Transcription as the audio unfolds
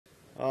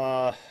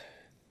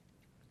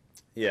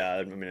Yeah,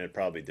 I mean, it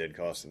probably did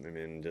cost him. I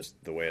mean,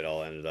 just the way it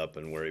all ended up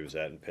and where he was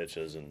at in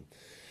pitches, and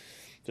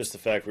just the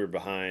fact we were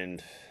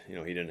behind. He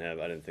didn't have.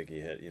 I didn't think he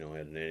had.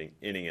 Had an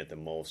inning at the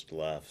most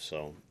left.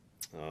 So,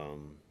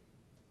 um,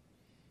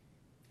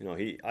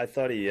 I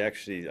thought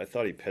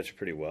he pitched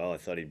pretty well. I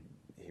thought he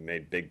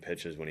made big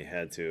pitches when he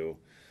had to.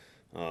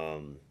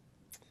 Um,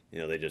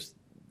 they just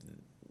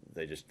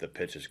the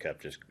pitches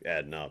kept just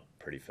adding up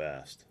pretty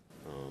fast.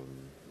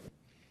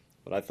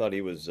 But I thought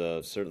he was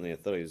certainly. I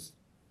thought he was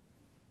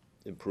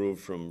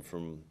improved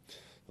from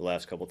the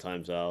last couple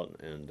times out,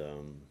 and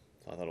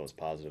I thought it was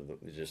positive.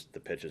 The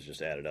pitches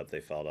just added up. They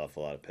fouled off a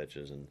lot of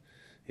pitches, and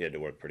he had to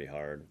work pretty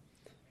hard.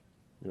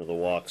 The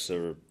walks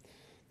have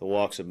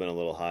been a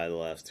little high the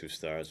last two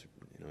starts.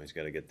 He's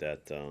got to get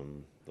that.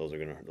 Those are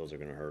gonna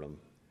hurt him.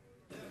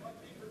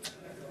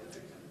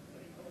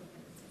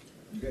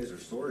 You guys are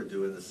sort of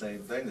doing the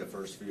same thing the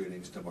first few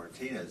innings to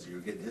Martinez. You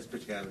were getting his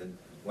pitch count, and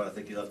I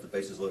think he left the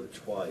bases loaded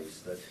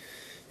twice.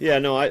 Yeah,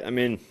 no, I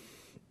mean,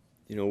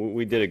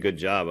 we did a good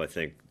job. I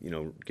think,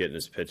 getting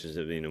his pitches.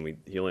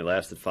 He only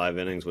lasted 5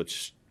 innings,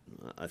 which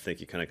I think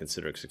you kind of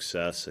consider a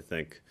success. I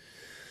think,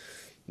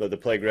 but the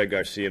play Greg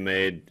Garcia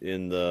made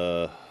in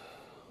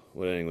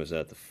what inning was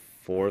that? The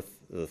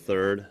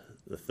third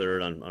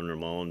on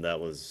Ramon. That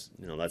was,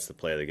 that's the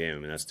play of the game. I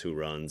mean, that's 2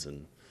 runs,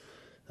 and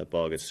that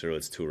ball gets through.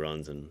 It's 2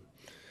 runs, and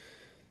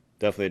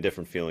definitely a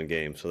different feeling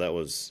game. So that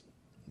was,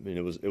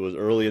 it was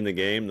early in the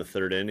game, the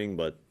 3rd inning,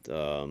 but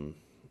it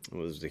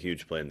was a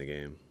huge play in the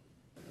game.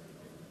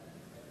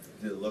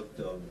 Did it look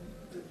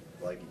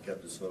like he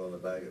kept his foot on the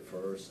bag at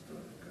first?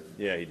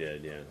 Yeah, he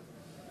did. Yeah.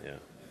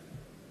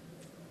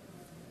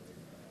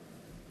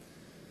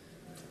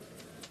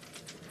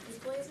 Is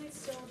Blazek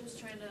still just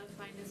trying to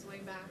find his way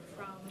back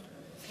from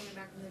coming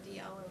back from the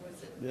DL, or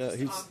was it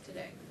just off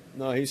today?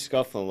 No, he's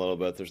scuffling a little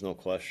bit. There's no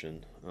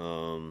question.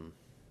 And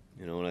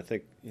I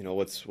think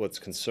what's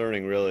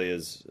concerning really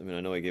is,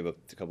 I know he gave up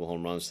a couple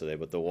home runs today,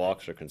 but the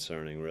walks are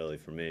concerning really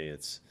for me.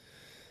 It's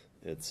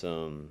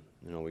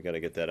we got to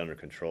get that under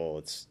control.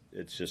 It's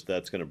just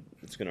it's gonna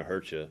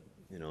hurt you,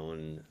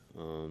 and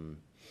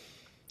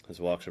his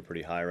walks are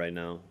pretty high right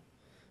now,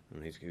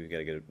 and we got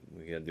to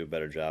do a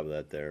better job of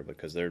that there,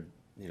 because they're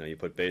you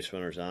put base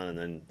runners on,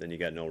 and then you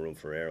got no room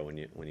for error when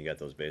you got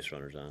those base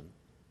runners on.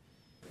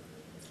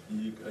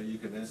 Are you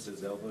convinced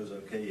his elbow's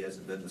okay? He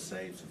hasn't been the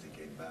same since he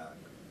came back.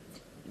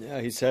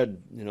 Yeah, he's had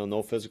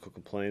no physical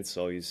complaints,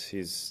 so he's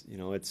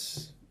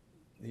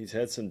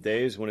had some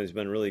days when he's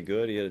been really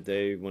good. He had a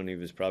day when he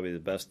was probably the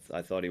best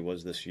I thought he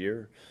was this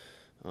year,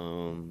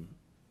 on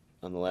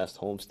the last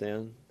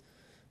homestand.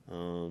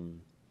 But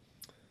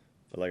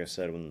like I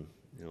said, when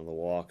the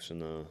walks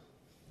and the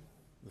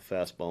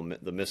fastball,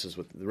 the misses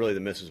with the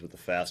misses with the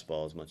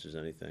fastball as much as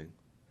anything.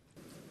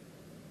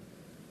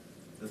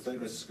 The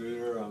thing with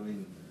Scooter,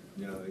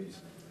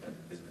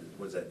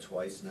 was that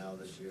twice now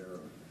this year?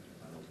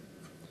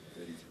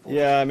 Or,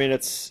 yeah,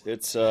 it's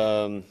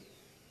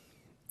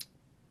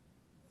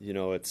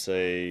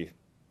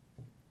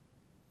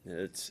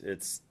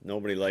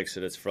nobody likes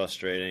it. It's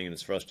frustrating, and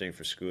it's frustrating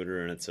for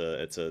Scooter, and it's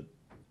a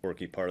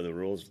quirky part of the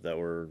rules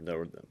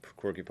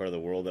quirky part of the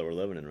world that we're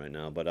living in right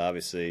now. But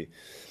obviously,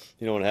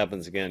 when it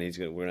happens again,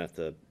 we're gonna have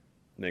to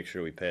make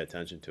sure we pay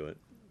attention to it.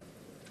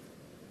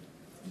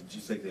 Did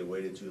you think they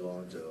waited too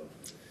long to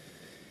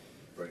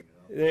break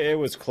it up? It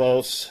was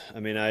close.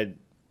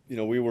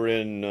 We were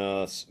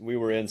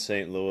in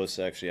St. Louis.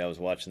 Actually, I was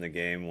watching the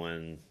game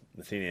when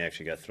Matheny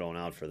actually got thrown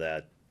out for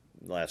that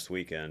last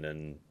weekend,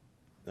 and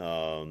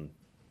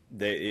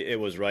it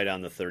was right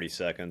on the 30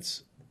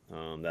 seconds.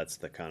 That's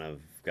the kind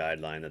of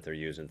guideline that they're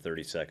using,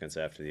 30 seconds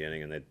after the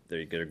inning, and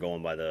they're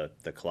going by the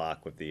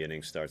clock if the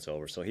inning starts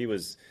over. So he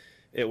was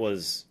at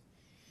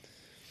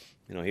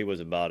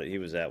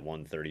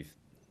 130,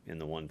 in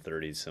the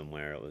 130s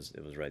somewhere. It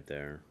was right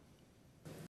there.